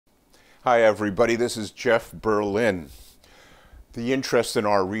Hi everybody, this is Jeff Berlin. The interest in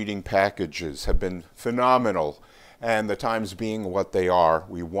our reading packages have been phenomenal, and the times being what they are,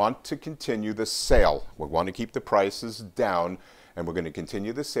 we want to continue the sale. We want to keep the prices down, and we're going to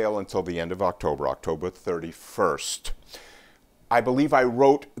continue the sale until the end of October, October 31st. I believe I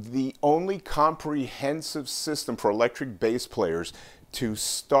wrote the only comprehensive system for electric bass players to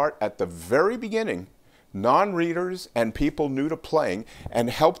start at the very beginning, non-readers and people new to playing, and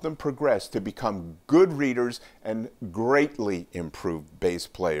help them progress to become good readers and greatly improved bass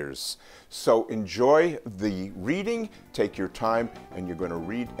players. So enjoy the reading, take your time, and you're going to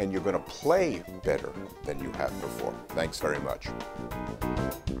read and you're going to play better than you have before. Thanks very much.